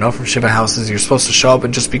 you should never know from Shiva houses, you're supposed to show up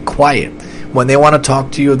and just be quiet. When they want to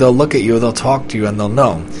talk to you, they'll look at you, they'll talk to you, and they'll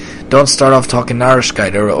know. Don't start off talking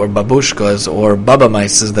narishkeit or babushkas or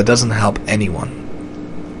babamaises. That doesn't help anyone.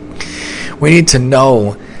 We need to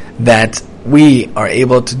know that we are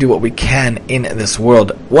able to do what we can in this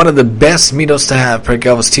world. One of the best midos to have, Perek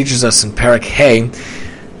Avos teaches us in Perek Hey,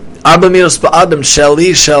 Arba midos ba'adam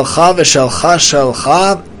sheli shelcha v'shelcha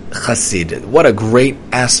shelcha chassid. What a great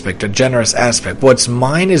aspect, a generous aspect. What's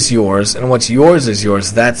mine is yours, and what's yours is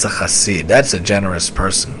yours. That's a chassid. That's a generous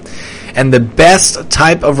person. And the best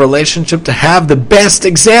type of relationship to have, the best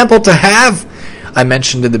example to have, I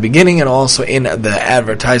mentioned in the beginning and also in the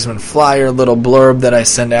advertisement flyer, little blurb that I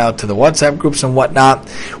send out to the WhatsApp groups and whatnot.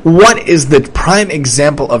 What is the prime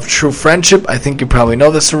example of true friendship? I think you probably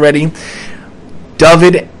know this already.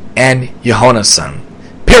 David and Yehonasan.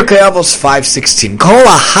 Pirkei Avos 5:16. Kol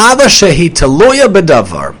ahava shehi teluya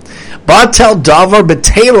bedavar, batel davar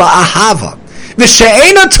betela ahava.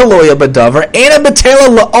 V'she'ena teluya bedavar, ena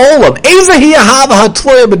betela la'olam. Eza hi ahava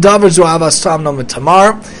hatluya bedavar zu ahava stam no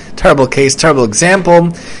mitamar. Terrible case, terrible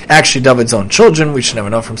example. Actually, David's own children. We should never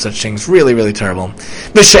know from such things. Really, really terrible.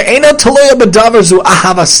 V'she'ena teluya bedavar zu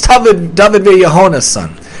ahava stavid David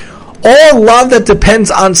v'Yehonasan. All love that depends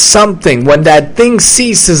on something, when that thing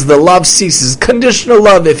ceases, the love ceases. Conditional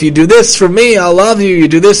love. If you do this for me, I'll love you. You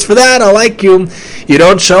do this for that, I'll like you. You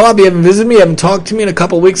don't show up, you haven't visited me, you haven't talked to me in a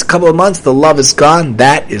couple of weeks, a couple of months, the love is gone.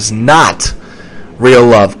 That is not real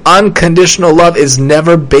love. Unconditional love is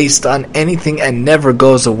never based on anything and never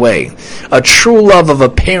goes away. A true love of a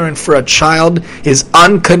parent for a child is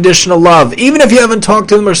unconditional love. Even if you haven't talked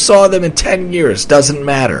to them or saw them in 10 years, doesn't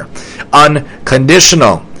matter.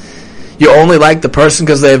 Unconditional. You only like the person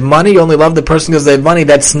because they have money. You only love the person because they have money.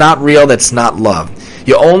 That's not real. That's not love.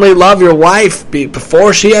 You only love your wife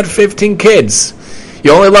before she had 15 kids.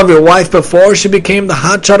 You only love your wife before she became the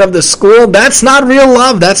hotshot of the school. That's not real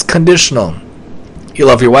love. That's conditional. You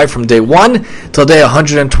love your wife from day 1 till day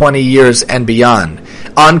 120 years and beyond.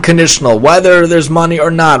 Unconditional. Whether there's money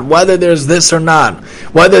or not. Whether there's this or not.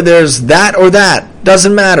 Whether there's that or that.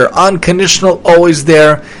 Doesn't matter. Unconditional, always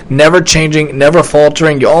there, never changing, never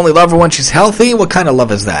faltering. You only love her when she's healthy? What kind of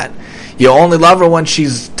love is that? You only love her when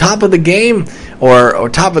she's top of the game, or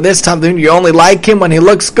top of this, top of the... You only like him when he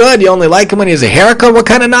looks good? You only like him when he has a haircut? What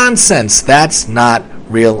kind of nonsense? That's not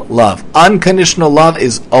real love. Unconditional love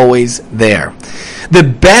is always there. The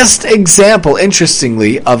best example,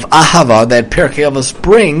 interestingly, of ahava that Pirkei Avos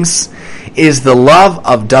brings is the love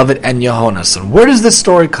of David and Yehonasan. Where does this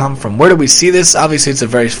story come from? Where do we see this? Obviously, it's a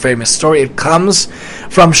very famous story. It comes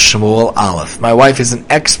from Shmuel Aleph. My wife is an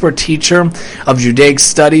expert teacher of Judaic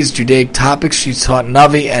studies, Judaic topics. She taught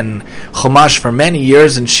Navi and Chumash for many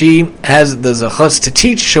years, and she has the zechus to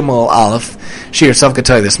teach Shmuel Aleph. She herself could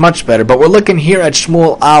tell you this much better, but we're looking here at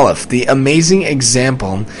Shmuel Aleph, the amazing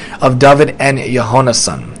example of David and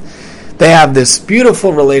Yehonasan. They have this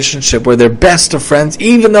beautiful relationship where they're best of friends,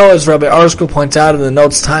 even though, as Rabbi Arshko points out in the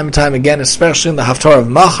notes time and time again, especially in the Haftarah of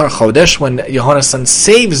Machar Chodesh, when Yehonasan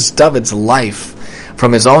saves David's life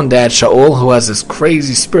from his own dad, Shaul, who has this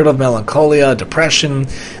crazy spirit of melancholia, depression,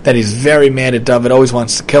 that he's very mad at David, always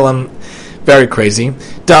wants to kill him. Very crazy.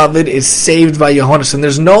 David is saved by Yehonasan.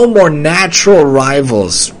 There's no more natural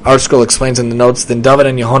rivals, Arshko explains in the notes, than David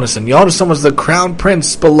and Yehonasan. Yehonasan was the crown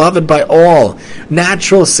prince, beloved by all.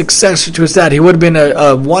 Natural successor to his dad. He would have been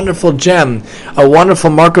a wonderful gem, a wonderful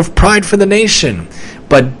mark of pride for the nation.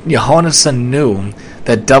 But Yehonasan knew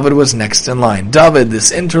that David was next in line. David,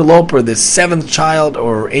 this interloper, this 7th child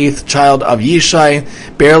or 8th child of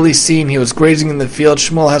Yishai, barely seen. He was grazing in the field.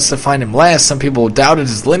 Shmuel has to find him last. Some people doubted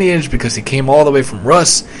his lineage because he came all the way from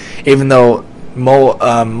Rus, even though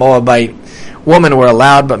Moabite women were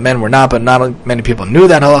allowed, but men were not. But not many people knew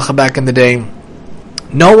that halacha back in the day.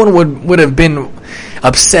 No one would have been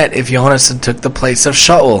upset if Yehonasan took the place of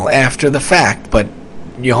Shaul after the fact, but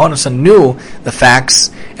Yehonasan knew the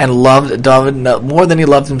facts and loved David more than he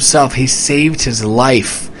loved himself. He saved his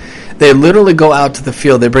life. They literally go out to the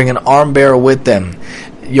field. They bring an arm bearer with them.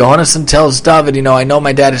 Yohanan tells David, I know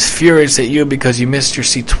my dad is furious at you because you missed your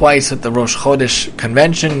seat twice at the Rosh Chodesh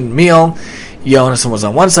convention meal. Yohanan was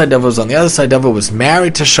on one side, David was on the other side. David was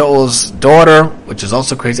married to Shaul's daughter, which is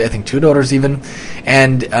also crazy. I think 2 daughters even.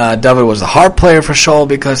 And David was the harp player for Shaul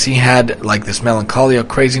because he had like this melancholia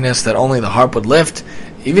craziness that only the harp would lift.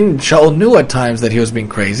 Even Shaul knew at times that he was being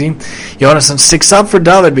crazy. Yohanan sticks up for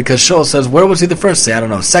David because Shaul says, where was he the first day? I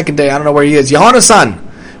don't know. Second day, I don't know where he is. Yohanan,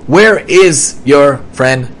 where is your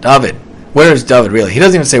friend David? Where is David really? He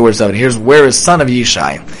doesn't even say where's David. Here's where is son of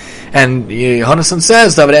Yishai. And Yohanan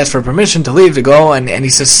says, David asked for permission to leave, to go, and he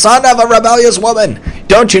says, son of a rebellious woman,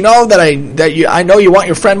 don't you know that I know you want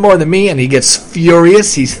your friend more than me? And he gets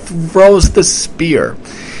furious. He throws the spear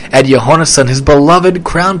at Yohanan, his beloved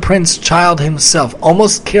crown prince child himself,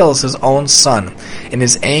 almost kills his own son in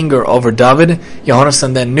his anger over David.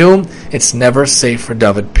 Yohanan then knew it's never safe for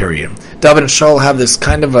David, period. David and Shaul have this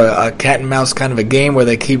kind of a cat and mouse kind of a game where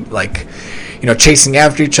they keep chasing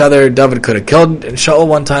after each other. David could have killed Shaul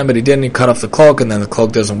one time, but he didn't. He cut off the cloak, and then the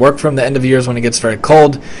cloak doesn't work for him the end of the years when it gets very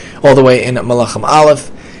cold, all the way in Malachim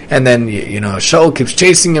Aleph. And then, Shaul keeps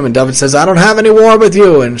chasing him, and David says, I don't have any war with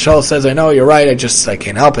you. And Shaul says, I know, you're right, I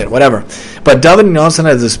can't help it, whatever. But David and Yohanan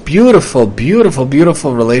had this beautiful, beautiful,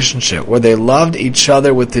 beautiful relationship where they loved each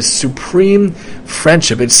other with this supreme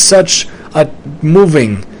friendship. It's such a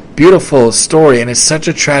moving, beautiful story, and it's such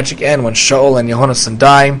a tragic end when Shaul and Yohanan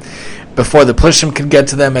die before the Plishtim could get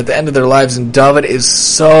to them at the end of their lives, and David is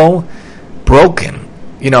so broken.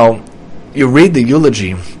 You read the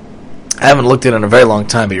eulogy. I haven't looked at it in a very long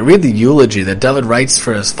time, but you read the eulogy that David writes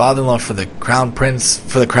for his father-in-law, for the crown prince,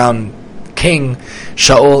 for the crown king,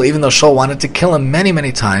 Shaul. Even though Shaul wanted to kill him many,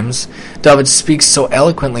 many times, David speaks so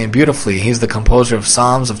eloquently and beautifully. He's the composer of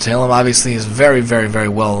Psalms, of Tehillim. Obviously, he's very, very, very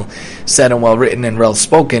well said and well written and well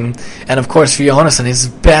spoken. And of course, for Yohanan, his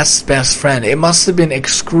best friend, it must have been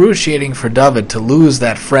excruciating for David to lose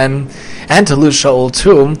that friend and to lose Shaul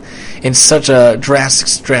too in such a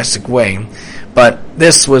drastic way. But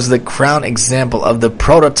this was the crown example of the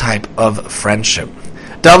prototype of friendship.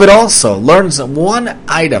 David also learns one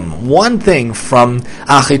thing from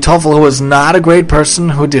Achitophel, who was not a great person,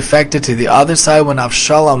 who defected to the other side when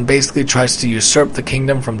Avshalom basically tries to usurp the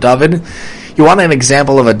kingdom from David. You want an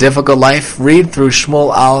example of a difficult life? Read through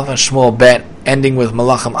Shmuel Aleph and Shmuel Bet, ending with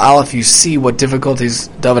Malachim Aleph. You see what difficulties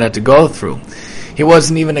David had to go through. He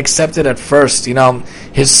wasn't even accepted at first. His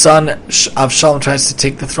son Avshalom tries to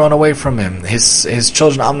take the throne away from him. His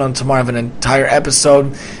children Amnon and Tamar have an entire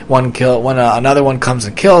episode. Another one comes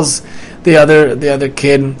and kills the other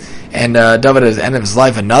kid, and David at the end of his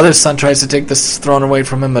life, another son tries to take this throne away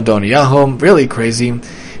from him. Adoniyahu, really crazy.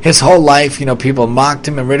 His whole life, people mocked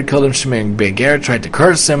him and ridiculed him. Shimei Beger tried to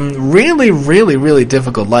curse him. Really, really, really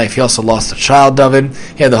difficult life. He also lost a child, David.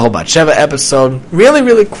 He had the whole Bathsheba episode. Really,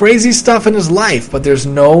 really crazy stuff in his life. But there's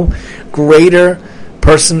no greater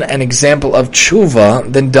person and example of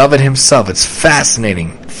tshuva than David himself. It's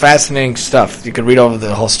fascinating stuff. You could read over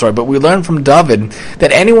the whole story. But we learn from David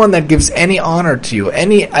that anyone that gives any honor to you,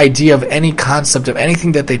 any idea of any concept of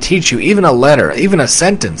anything that they teach you, even a letter, even a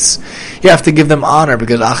sentence, you have to give them honor,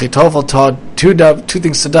 because Achitophel taught two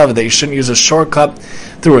things to David: that you shouldn't use a shortcut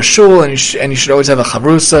through a shul, and you should always have a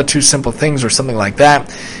chavrusa, 2 simple things or something like that.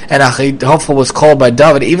 And Achitophel was called by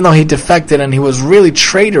David, even though he defected and he was really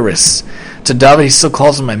traitorous to David, he still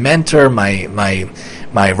calls him my mentor, my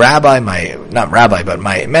rabbi, but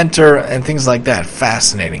my mentor, and things like that.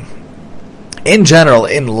 Fascinating. In general,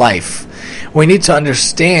 in life, we need to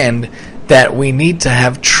understand that we need to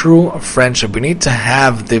have true friendship. We need to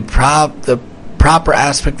have the proper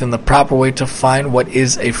aspect and the proper way to find what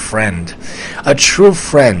is a friend. A true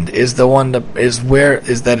friend is the one that is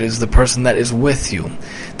the person that is with you,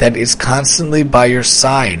 that is constantly by your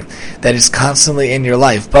side, that is constantly in your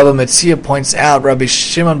life. Baba Metzia points out Rabbi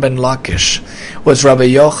Shimon ben Lakish was Rabbi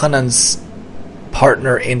Yochanan's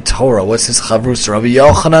partner in Torah, was his chavrus. Rabbi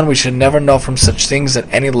Yochanan, we should never know from such things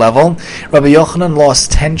at any level. Rabbi Yochanan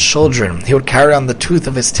lost 10 children. He would carry on the tooth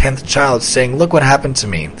of his 10th child, saying, look what happened to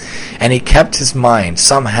me. And he kept his mind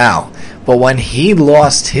somehow. But when he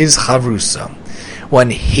lost his chavrusa, when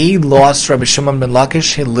he lost Rabbi Shimon ben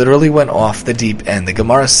Lakish, he literally went off the deep end. The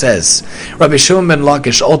Gemara says, Rabbi Shimon ben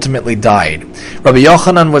Lakish ultimately died. Rabbi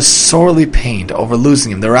Yochanan was sorely pained over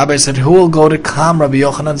losing him. The rabbi said, who will go to calm Rabbi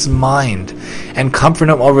Yochanan's mind and comfort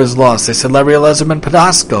him over his loss? They said, Rabbi Elazar ben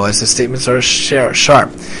Padasko, as the statements are sharp.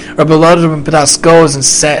 Rabbi Elazar ben Padasko goes and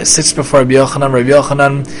sits before Rabbi Yochanan. Rabbi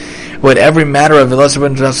Yochanan, with every matter of Elazar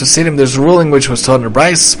ben Padasko said him, there's a ruling which was told in the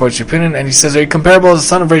Bryce, supports your opinion, and he says, are you comparable as the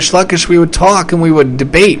son of Reish Lakish? We would talk and we would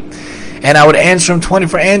debate. And I would answer him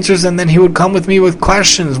 24 answers, and then he would come with me with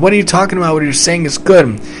questions. What are you talking about? What you're saying is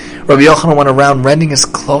good. Rabbi Yochanan went around rending his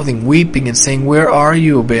clothing, weeping and saying, "Where are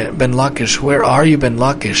you, Ben Lakish? Where are you, Ben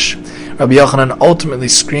Lakish?" Rabbi Yochanan ultimately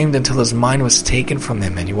screamed until his mind was taken from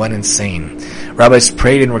him and he went insane. Rabbis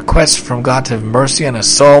prayed and requested from God to have mercy on his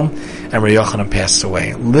soul, and Rabbi Yochanan passed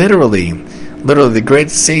away. Literally, the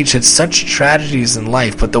great sage had such tragedies in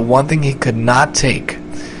life, but the one thing he could not take,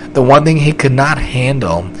 the one thing he could not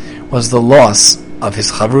handle, was the loss of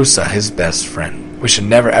his chavrusa, his best friend. We should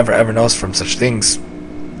never, ever, ever know from such things.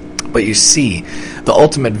 But you see, the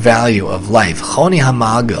ultimate value of life. Choni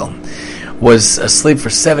Hamagel was asleep for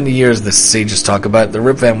 70 years, the sages talk about. The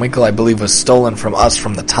Rip Van Winkle, I believe, was stolen from us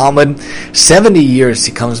from the Talmud. 70 years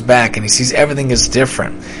he comes back and he sees everything is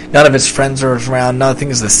different. None of his friends are around, nothing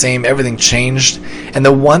is the same, everything changed. And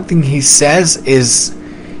the one thing he says is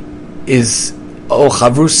O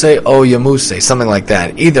Chavruse, O Yamuse, something like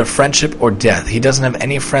that. Either friendship or death. He doesn't have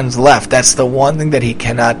any friends left. That's the one thing that he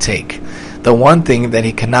cannot take. The one thing that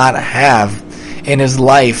he cannot have in his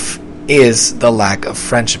life is the lack of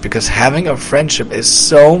friendship, because having a friendship is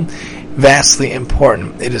so vastly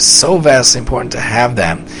important. It is so vastly important to have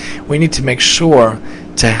that. We need to make sure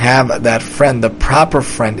to have that friend, the proper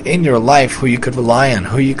friend in your life, who you could rely on,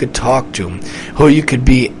 who you could talk to, who you could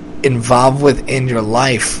be involved with in your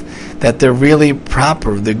life, that they're really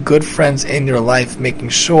proper, the good friends in your life, making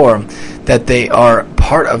sure that they are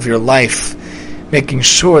part of your life, making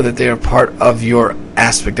sure that they are part of your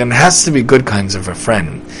aspect. And it has to be good kinds of a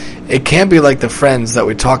friend. It can't be like the friends that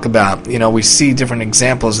we talk about. You know, we see different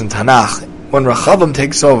examples in Tanakh. When Rechavam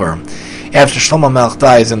takes over, after Shlomo Melech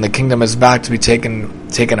dies and the kingdom is about to be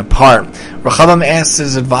taken apart, Rechavam asks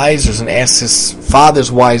his advisors and asks his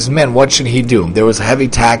father's wise men, what should he do? There was heavy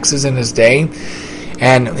taxes in his day,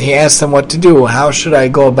 and he asked them what to do. How should I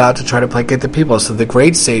go about to try to placate the people? So the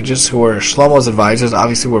great sages, who were Shlomo's advisors,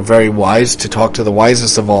 obviously were very wise to talk to the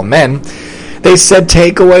wisest of all men. They said,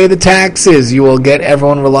 take away the taxes. You will get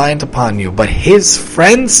everyone reliant upon you. But his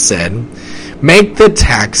friends said, make the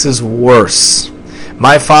taxes worse.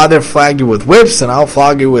 My father flogged you with whips, and I'll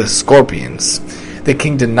flog you with scorpions. The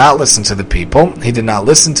king did not listen to the people. He did not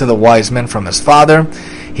listen to the wise men from his father.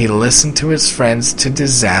 He listened to his friends to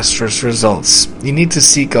disastrous results. You need to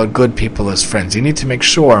seek out good people as friends. You need to make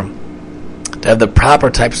sure to have the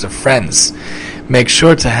proper types of friends. Make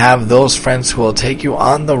sure to have those friends who will take you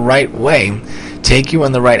on the right way, take you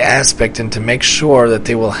in the right aspect, and to make sure that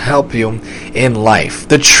they will help you in life.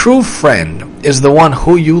 The true friend is the one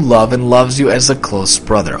who you love and loves you as a close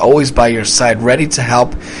brother, always by your side, ready to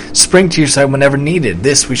help, spring to your side whenever needed.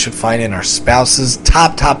 This we should find in our spouses.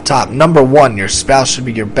 Top. Number one, your spouse should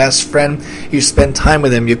be your best friend. You spend time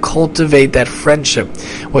with him. You cultivate that friendship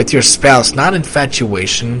with your spouse, not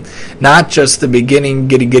infatuation, not just the beginning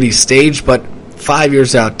giddy stage, but 5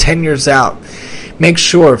 years out, 10 years out. Make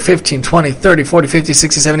sure 15, 20, 30, 40, 50,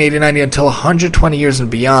 60, 70, 80, 90, until 120 years and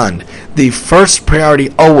beyond. The first priority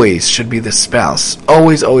always should be the spouse.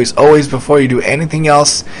 Always, before you do anything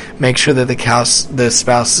else, make sure that the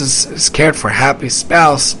spouse is cared for. Happy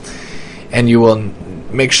spouse, and you will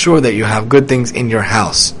make sure that you have good things in your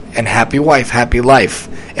house. And happy wife, happy life.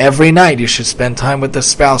 Every night you should spend time with the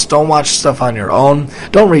spouse. Don't watch stuff on your own.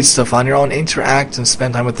 Don't read stuff on your own. Interact and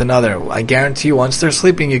spend time with another. I guarantee you, once they're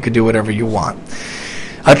sleeping, you could do whatever you want.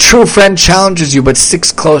 A true friend challenges you, but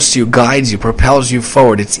sticks close to you, guides you, propels you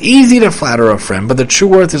forward. It's easy to flatter a friend, but the true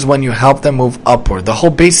worth is when you help them move upward. The whole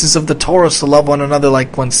basis of the Torah is to love one another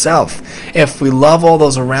like oneself. If we love all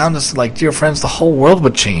those around us like dear friends, the whole world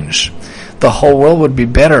would change. The whole world would be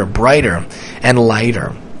better, brighter, and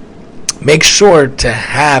lighter. Make sure to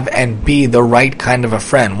have and be the right kind of a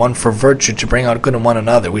friend, one for virtue, to bring out good in one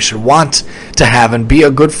another. We should want to have and be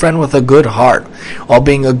a good friend with a good heart, while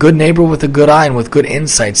being a good neighbor with a good eye and with good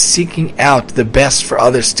insight, seeking out the best for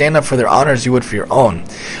others. Stand up for their honor as you would for your own.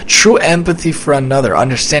 True empathy for another,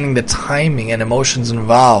 understanding the timing and emotions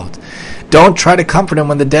involved. Don't try to comfort him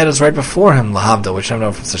when the dead is right before him, lahavda, which I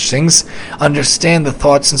know from such things. Understand the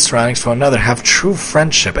thoughts and surroundings for another. Have true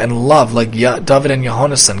friendship and love like David and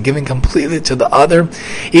Yehonasan, giving completely to the other,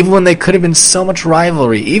 even when they could have been so much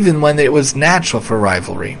rivalry, even when it was natural for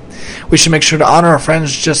rivalry. We should make sure to honor our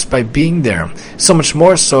friends just by being there, so much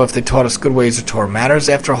more so if they taught us good ways of Torah matters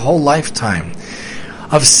after a whole lifetime.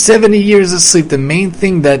 Of 70 years of sleep, the main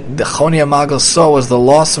thing that the Choni Amagal saw was the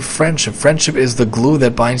loss of friendship. Friendship is the glue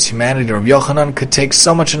that binds humanity. Rabbi Yochanan could take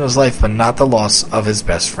so much in his life, but not the loss of his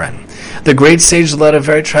best friend. The great sage led a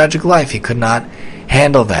very tragic life. He could not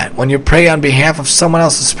Handle that. When you pray on behalf of someone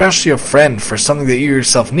else, especially a friend, for something that you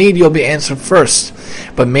yourself need, you'll be answered first.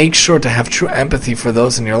 But make sure to have true empathy for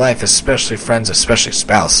those in your life, especially friends, especially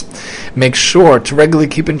spouse. Make sure to regularly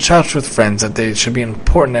keep in touch with friends, that they should be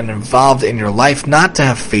important and involved in your life, not to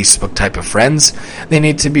have Facebook type of friends. They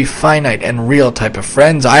need to be finite and real type of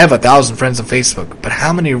friends. I have 1,000 friends on Facebook, but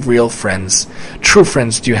how many real friends, true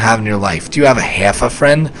friends, do you have in your life? Do you have a half a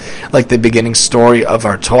friend, like the beginning story of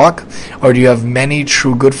our talk? Or do you have many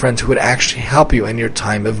true good friends who would actually help you in your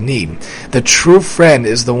time of need? The true friend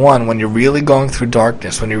is the one when you're really going through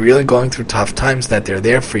darkness, when you're really going through tough times, that they're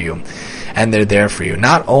there for you. And they're there for you.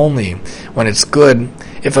 Not only when it's good.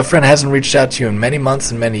 If a friend hasn't reached out to you in many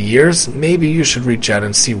months and many years, maybe you should reach out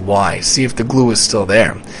and see why. See if the glue is still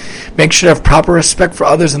there. Make sure to have proper respect for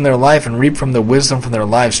others in their life and reap from the wisdom from their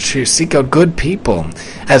lives. Seek out good people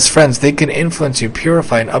as friends. They can influence you,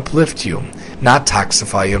 purify, and uplift you, not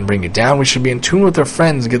toxify you and bring you down. We should be in tune with our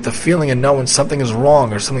friends and get the feeling and know when something is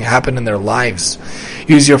wrong or something happened in their lives.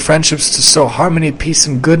 Use your friendships to sow harmony, peace,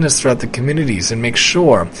 and goodness throughout the communities, and make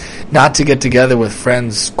sure not to get together with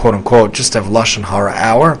friends, quote-unquote, just to have Lashon Hara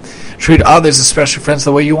hour. Treat others, especially friends,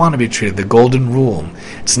 the way you want to be treated, the golden rule.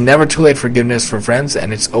 It's never too late for forgiveness for friends,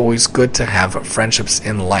 and it's always good to have friendships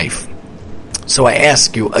in life. So I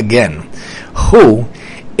ask you again, who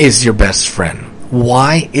is your best friend?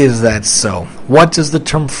 Why is that so? What does the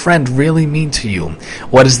term friend really mean to you?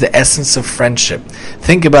 What is the essence of friendship?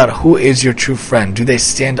 Think about who is your true friend. Do they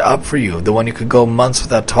stand up for you, the one you could go months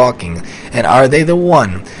without talking? And are they the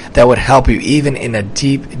one that would help you even in a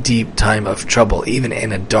deep, deep time of trouble, even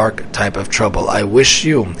in a dark type of trouble? I wish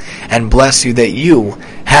you and bless you that you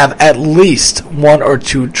have at least one or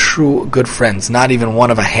two true good friends, not even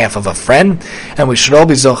one of a half of a friend. And we should all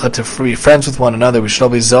be zocha to be friends with one another. We should all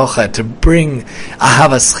be zocha to bring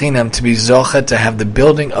ahavas chinam, to be zocha to have the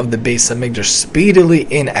building of the Beis HaMikdash speedily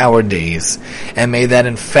in our days. And may that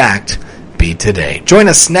in fact be today. Join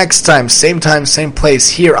us next time, same place,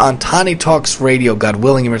 here on Tani Talks Radio, God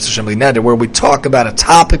willing, where we talk about a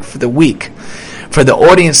topic for the week for the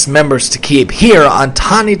audience members to keep here on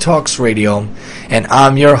Tani Talks Radio. And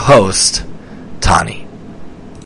I'm your host, Tani.